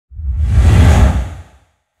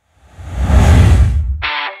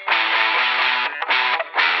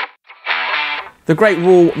The Great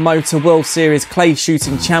Wall Motor World Series Clay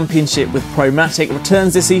Shooting Championship with Promatic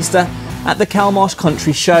returns this Easter at the Calmarsh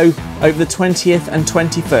Country Show over the 20th and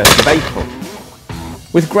 21st of April.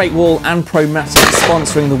 With Great Wall and Promatic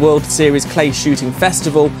sponsoring the World Series Clay Shooting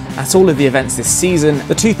Festival at all of the events this season,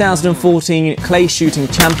 the 2014 Clay Shooting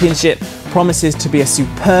Championship promises to be a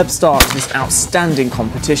superb start to this outstanding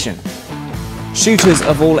competition. Shooters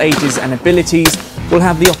of all ages and abilities will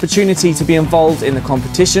have the opportunity to be involved in the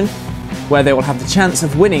competition, where they will have the chance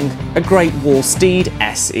of winning a Great Wall Steed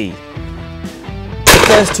SE. The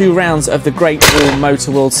first two rounds of the Great Wall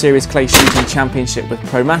Motor World Series Clay Shooting Championship with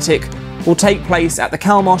Promatic will take place at the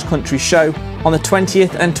Calmarsh Country Show on the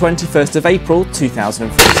 20th and 21st of April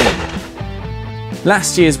 2014.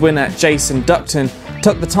 Last year's winner Jason Duckton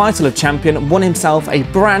took the title of champion and won himself a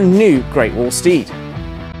brand new Great Wall Steed.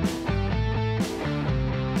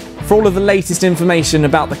 For all of the latest information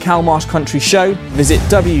about the Calmarsh Country Show, visit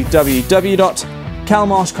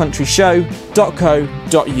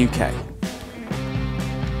www.calmarshcountryshow.co.uk.